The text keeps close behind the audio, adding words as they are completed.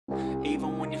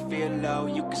Even when you feel low,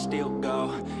 you can still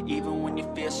go. Even when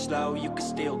you feel slow, you can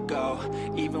still go.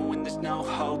 Even when there's no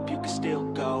hope, you can still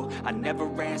go. I never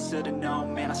answer to no,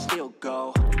 man, I still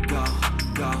go. Go,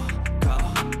 go, go,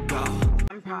 go.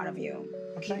 I'm proud of you.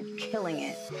 Keep killing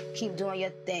it. Keep doing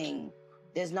your thing.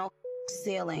 There's no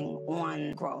ceiling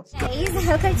on growth. Guys,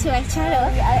 welcome to my channel.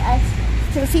 I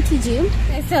to City Gym.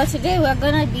 So today we're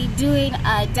gonna be doing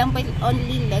a dumbbell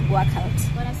only leg workout.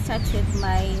 I'm gonna start with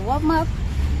my warm-up.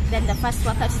 Then the first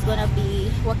workout is gonna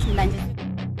be walking lunges.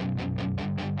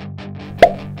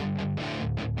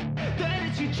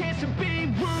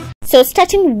 So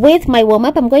starting with my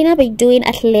warm-up, I'm going to be doing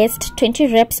at least 20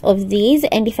 reps of these,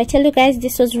 and if I tell you guys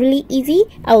this was really easy,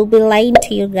 I will be lying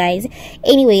to you guys.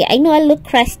 Anyway, I know I look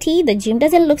crusty, the gym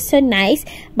doesn't look so nice,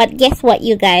 but guess what,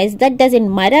 you guys, that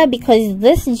doesn't matter because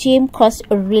this gym costs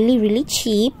really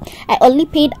cheap. I only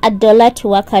paid $1 to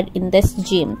work out in this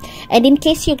gym. And in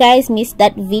case you guys missed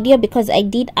that video, because I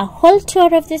did a whole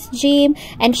tour of this gym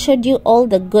and showed you all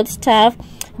the good stuff,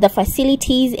 the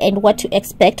facilities, and what to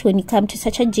expect when you come to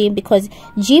such a gym, because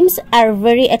gyms are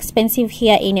very expensive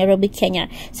here in Nairobi, Kenya.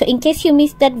 So in case you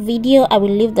missed that video, I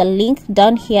will leave the link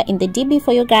down here in the DB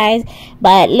for you guys.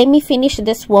 But let me finish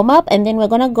this warm-up and then we're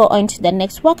gonna go on to the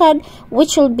next workout,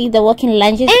 which will be the walking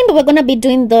lunges, and we're gonna be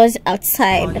doing those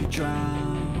outside.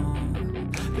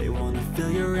 They wanna fill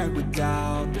your head with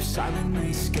doubt. They're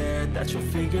silently scared that you'll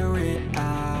figure it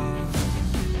out.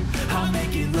 I'll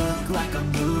make it look like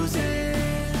I'm losing,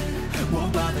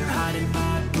 won't bother hiding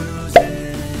my bruises.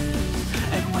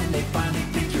 And when they finally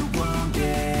think you're wounded,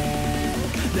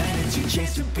 then it's your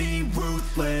chance to be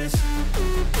ruthless.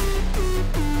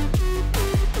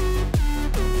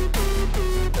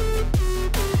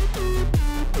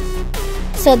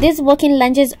 So these walking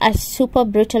lunges are super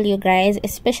brutal, you guys,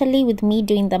 especially with me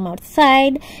doing them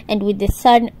outside and with the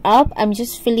sun up. I'm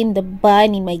just feeling the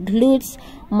burn in my glutes,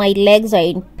 my legs are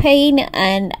in pain,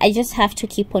 and I just have to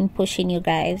keep on pushing, you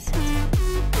guys.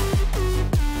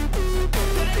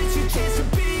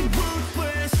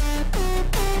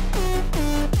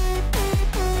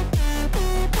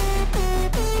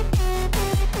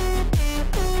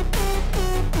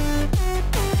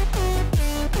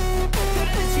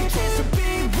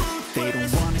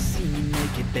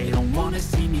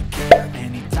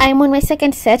 I'm on my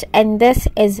second set and this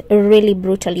is really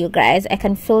brutal, you guys. I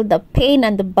can feel the pain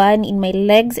and the burn in my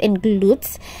legs and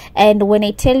glutes, and when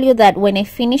I tell you that when I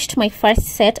finished my first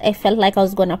set I felt like I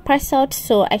was gonna pass out,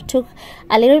 so I took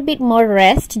a little bit more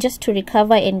rest just to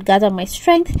recover and gather my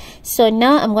strength. So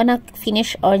now I'm gonna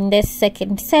finish on this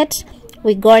second set.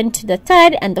 We go into the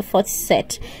third and the fourth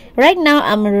set. Right now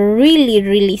I'm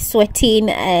really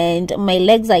sweating and my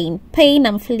legs are in pain.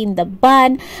 I'm feeling the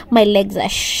burn, my legs are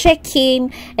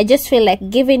shaking. I just feel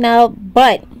like giving up,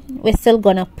 but we're still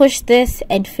gonna push this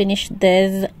and finish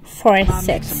this 4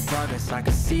 sets. I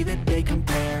can see that they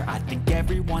compare. I think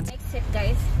everyone's Next set,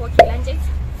 guys, walking lunges.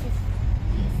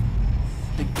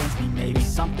 against me, maybe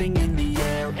something in the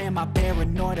air. Am I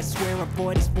paranoid? I swear a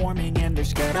void is forming and they're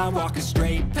scared. I walk a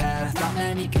straight path, not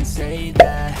many can say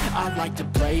that. I like to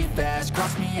play fast,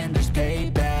 cross me and there's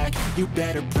payback. You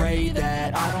better pray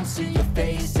that I don't see your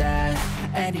face at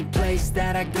any place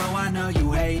that I go. I know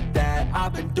you hate that.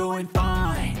 I've been doing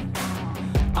fine,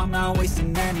 I'm not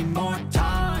wasting any more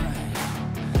time.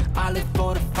 I live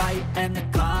for the fight and the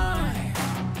climb,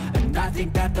 and I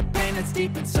think that the pain that's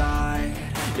deep inside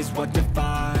is what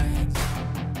defines.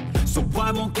 So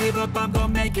I won't give up, I'm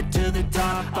gonna make it to the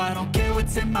top. I don't care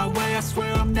what's in my way, I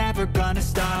swear I'm never gonna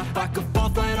stop. I could fall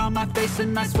flat on my face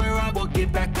and I swear I will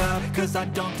get back up, cause I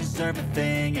don't deserve a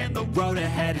thing and the road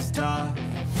ahead is tough.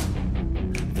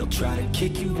 They'll try to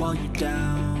kick you while you're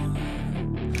down.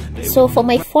 So for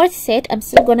my fourth set, I'm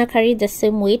still gonna carry the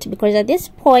same weight because at this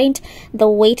point the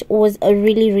weight was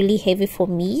really heavy for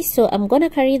me. So I'm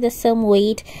gonna carry the same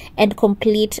weight and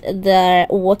complete the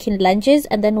walking lunges,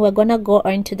 and then we're gonna go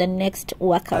on to the next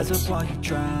workout. While you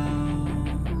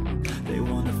drown, they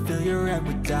wanna fill your head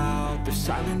with doubt. They're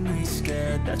silently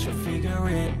scared that you'll figure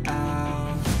it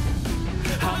out.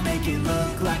 I'll make it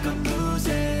look like I'm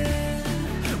losing,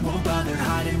 won't bother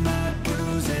hiding my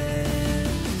bruises.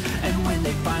 And when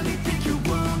they finally think you're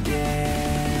wounded,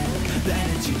 then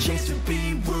it's your chance to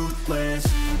be ruthless.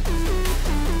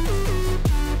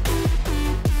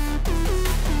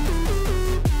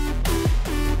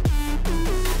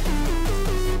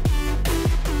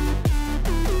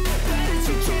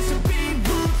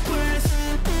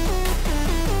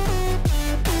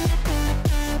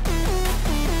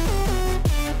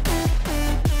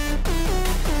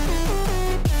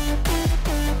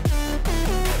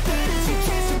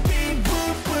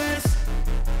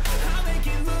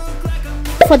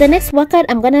 For the next workout,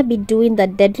 I'm gonna be doing the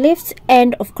deadlifts,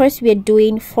 and of course we are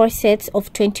doing 4 sets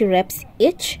of 20 reps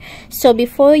each. So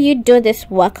before you do this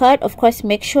workout, of course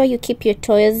make sure you keep your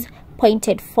toes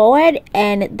pointed forward,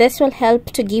 and this will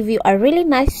help to give you a really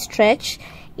nice stretch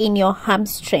in your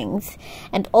hamstrings.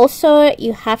 And also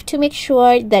you have to make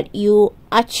sure that you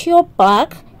arch your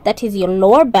back, that is your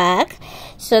lower back,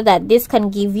 so that this can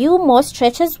give you more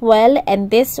stretch as well, and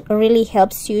this really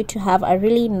helps you to have a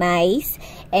really nice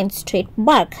and straight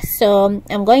back. So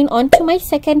I'm going on to my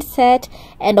second set,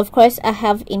 and of course I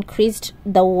have increased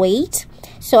the weight.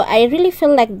 So I really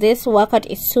feel like this workout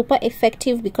is super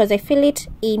effective because I feel it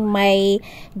in my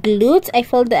glutes. I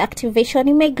feel the activation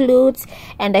in my glutes,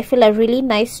 and I feel a really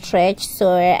nice stretch.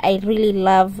 So I really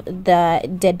love the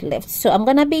deadlift. So I'm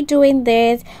gonna be doing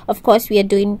this. Of course we are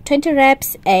doing 20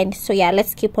 reps, and so yeah,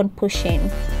 let's keep on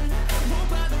pushing.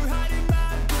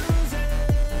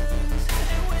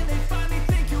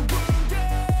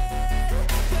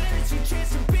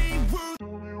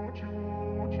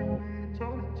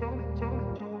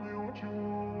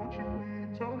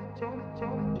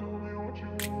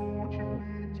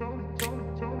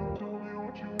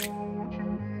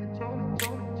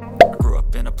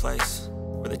 Place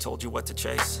where they told you what to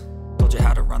chase, told you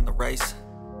how to run the race,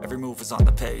 every move was on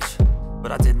the page,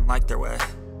 but I didn't like their way.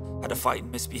 Had to fight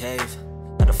and misbehave,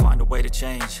 had to find a way to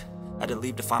change, had to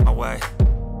leave to find my way.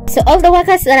 So all the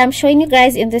workouts that I'm showing you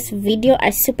guys in this video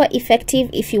are super effective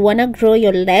if you want to grow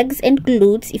your legs and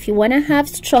glutes. If you want to have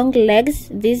strong legs,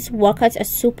 these workouts are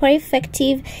super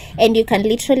effective, and you can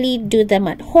literally do them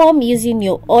at home using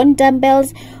your own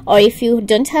dumbbells, or if you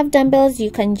don't have dumbbells,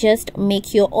 you can just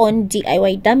make your own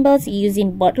DIY dumbbells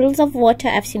using bottles of water.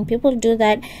 I've seen people do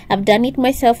that. I've done it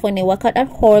myself when I work out at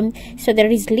home. So there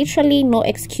is literally no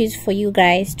excuse for you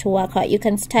guys to work out. You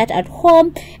can start at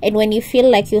home, and when you feel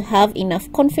like you have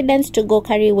enough confidence to go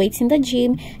carry weights in the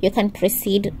gym, you can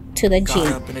proceed to the gym.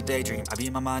 Caught up in a daydream, I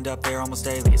beat my mind up there almost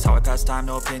daily. It's how I pass time,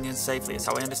 no opinions safely. It's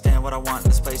how I understand what I want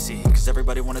in this place, see. Cause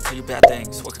everybody wanna tell you bad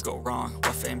things, what could go wrong,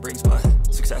 what fame brings, but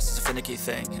success is a finicky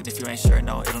thing, and if you ain't sure,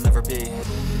 no, it'll never be.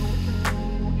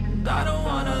 I don't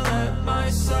wanna let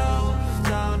myself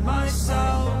down,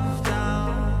 myself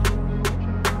down.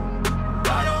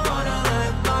 I don't wanna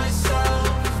let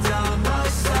myself down,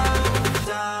 myself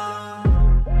down.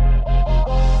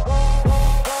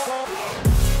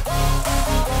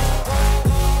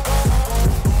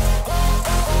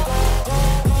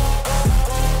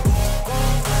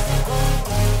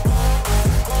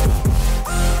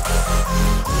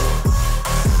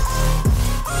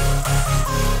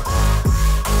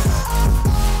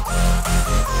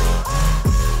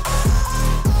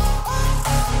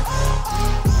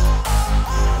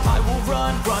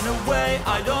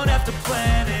 I don't have to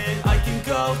plan it, I can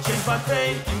go change my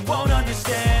fate. You won't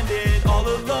understand it, all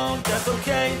alone, that's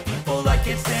okay. People I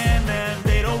can't stand them,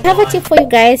 they don't. I have a tip for you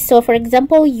guys. So for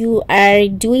example, you are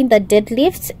doing the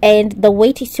deadlifts and the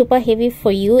weight is super heavy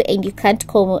for you, and you can't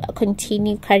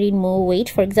continue carrying more weight.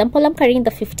 For example, I'm carrying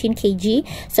the 15 kg,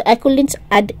 so I couldn't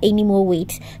add any more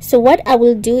weight. So what I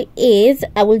will do is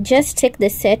I will just take the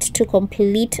set to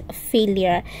complete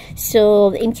failure.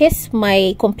 So in case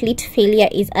my complete failure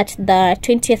is at the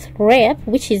 20th rep,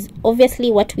 which is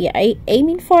obviously what we are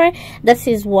aiming for, this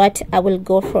is what I will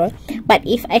go for. But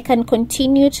if I can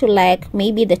continue to like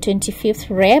maybe the 25th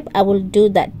rep, I will do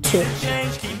that too.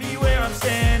 Change, keep me where I'm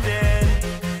standing,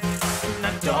 and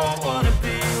I don't want to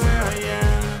be where I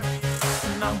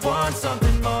am, and I want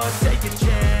something more, take a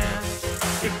chance.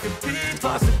 It could be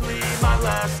possibly my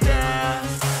last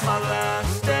dance, my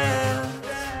last dance.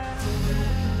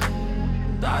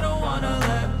 I don't want to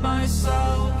let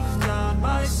myself down,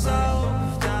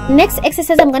 myself down. Next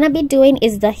exercise I'm gonna be doing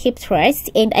is the hip thrust,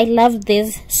 and I love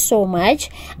this so much.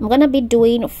 I'm gonna be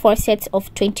doing 4 sets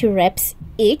of 20 reps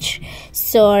each.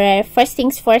 So first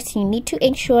things first, you need to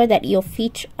ensure that your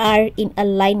feet are in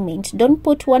alignment. Don't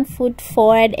put one foot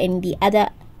forward and the other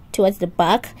towards the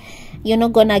back. You're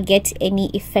not gonna get any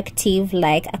effective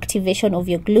like activation of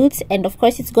your glutes, and of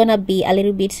course it's gonna be a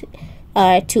little bit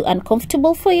too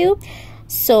uncomfortable for you.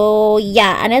 So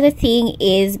yeah, another thing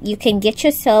is you can get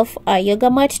yourself a yoga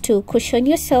mat to cushion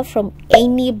yourself from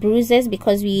any bruises,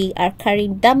 because we are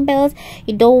carrying dumbbells.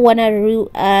 You don't want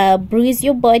to bruise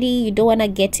your body, you don't want to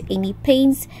get any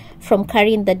pains from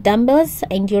carrying the dumbbells,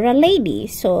 and you're a lady,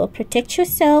 so protect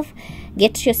yourself.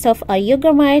 Get yourself a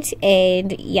yoga mat,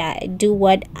 and yeah, do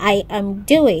what I am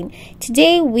doing.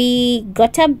 Today we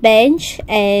got a bench,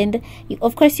 and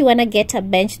of course you want to get a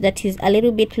bench that is a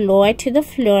little bit lower to the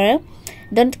floor.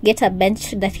 Don't get a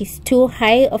bench that is too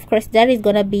high. Of course that is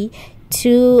gonna be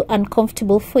too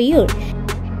uncomfortable for you.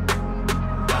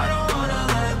 I don't wanna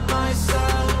let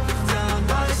myself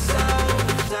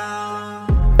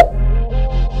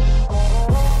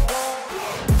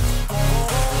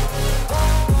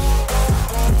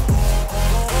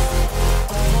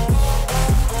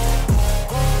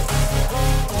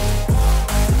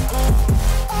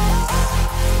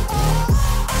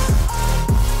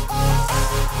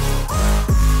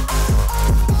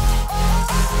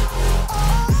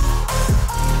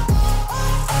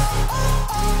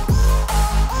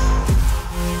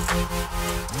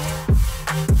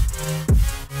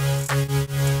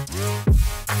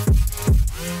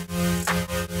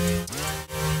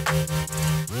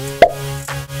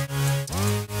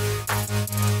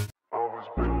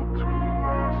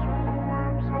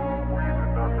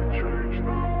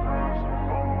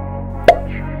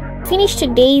finish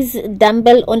today's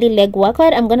dumbbell only leg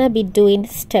workout, I'm gonna be doing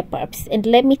step ups, and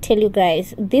let me tell you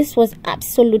guys, this was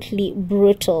absolutely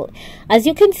brutal. As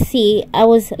you can see, I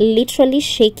was literally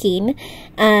shaking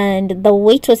and the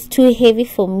weight was too heavy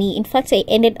for me. In fact, I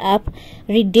ended up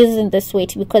reducing this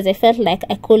weight because I felt like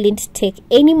I couldn't take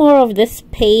any more of this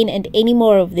pain and any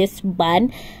more of this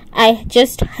burn. I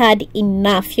just had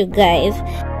enough, you guys.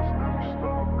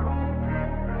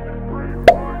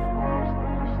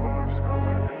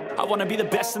 I wanna be the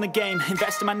best in the game,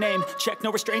 invest in my name, check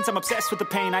no restraints, I'm obsessed with the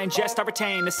pain. I ingest, I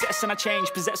retain, assess and I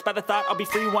change, possessed by the thought I'll be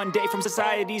free one day from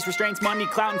society's restraints. Money,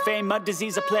 clout and fame, mud,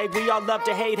 disease, a plague. We all love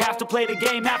to hate, have to play the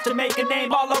game, have to make a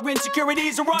name. All our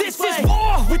insecurities are on display. This is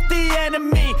war with the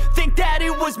enemy, think that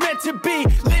it was meant to be.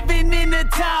 Living in a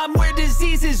time where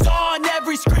disease is on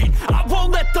every screen. I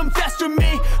won't let them fester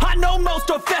me, I know most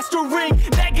are festering.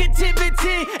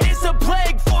 Negativity is a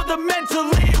plague for the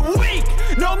mentally weak.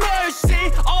 No mercy,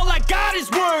 all I got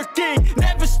is working.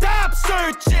 Never stop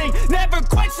searching, never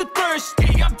quench the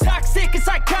thirsty. I'm toxic and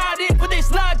psychotic, with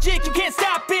this logic you can't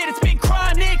stop it. It's been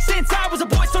chronic since I was a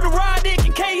boy, so neurotic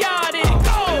and chaotic. I'm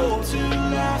built to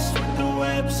last with the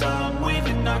webs I'm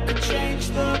weaving. I could change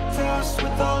the past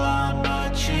with all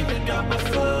I'm achieving. Got my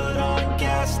foot on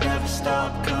gas, never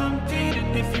stop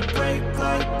competing. If you break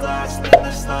like glass, then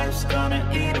this life's gonna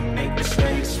eat 'em. Make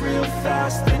mistakes real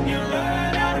fast, then you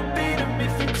learn how to beat 'em.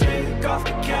 If you take off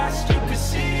the cast, you can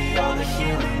see all the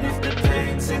healing. If the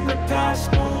pain's in the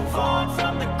past, move on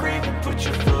from the grave and put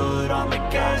your foot on the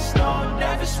gas. No,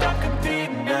 never stop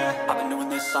competing, yeah. I've been doing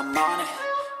this, I'm on it.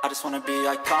 I just wanna be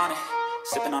iconic.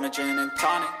 Sipping on a gin and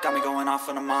tonic, got me going off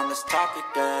when I'm on this topic,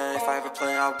 yeah. If I ever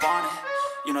play, I want it.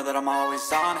 You know that I'm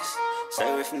always honest. Stay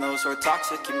away from those who are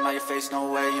toxic. Keep them out your face,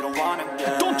 no way, you don't want them,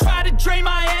 yeah. Don't try to drain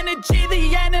my energy,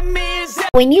 the enemy is...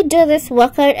 When you do this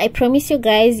workout, I promise you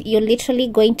guys, you're literally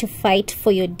going to fight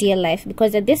for your dear life,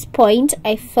 because at this point,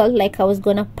 I felt like I was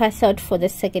gonna pass out for the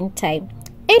second time.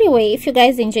 Anyway, if you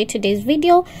guys enjoyed today's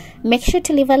video, make sure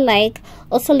to leave a like.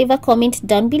 Also leave a comment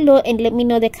down below and let me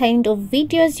know the kind of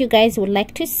videos you guys would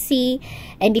like to see,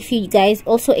 and if you guys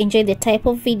also enjoy the type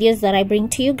of videos that I bring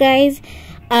to you guys.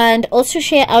 And also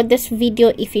share out this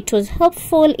video if it was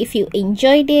helpful, if you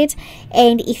enjoyed it.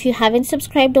 And if you haven't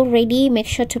subscribed already, make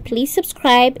sure to please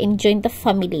subscribe and join the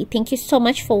family. Thank you so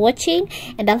much for watching,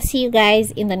 and I'll see you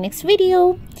guys in the next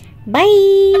video.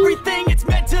 Bye. Everything, it's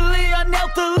mentally,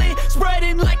 unhealthily,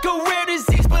 spreading like a rare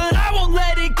disease, but I won't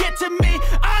let it get to me.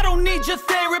 I don't need your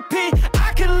therapy,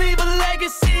 I can leave a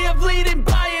legacy of leading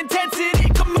by intensity.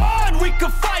 Come on, we can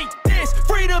fight this.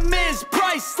 Freedom is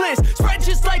priceless, spread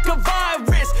just like a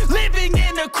virus, living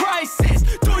in a crisis.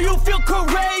 Do you feel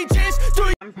courageous?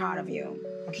 I'm proud of you.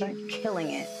 Keep killing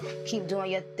it. Keep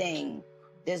doing your thing.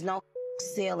 There's no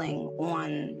ceiling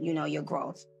on, your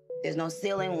growth. There's no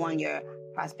ceiling on your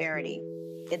prosperity.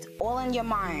 It's all in your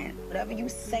mind. Whatever you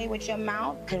say with your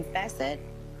mouth, confess it,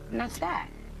 and that's that.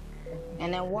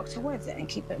 And then walk towards it and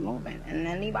keep it moving. And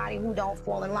anybody who don't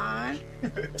fall in line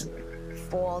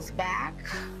falls back,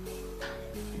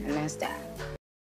 and that's that.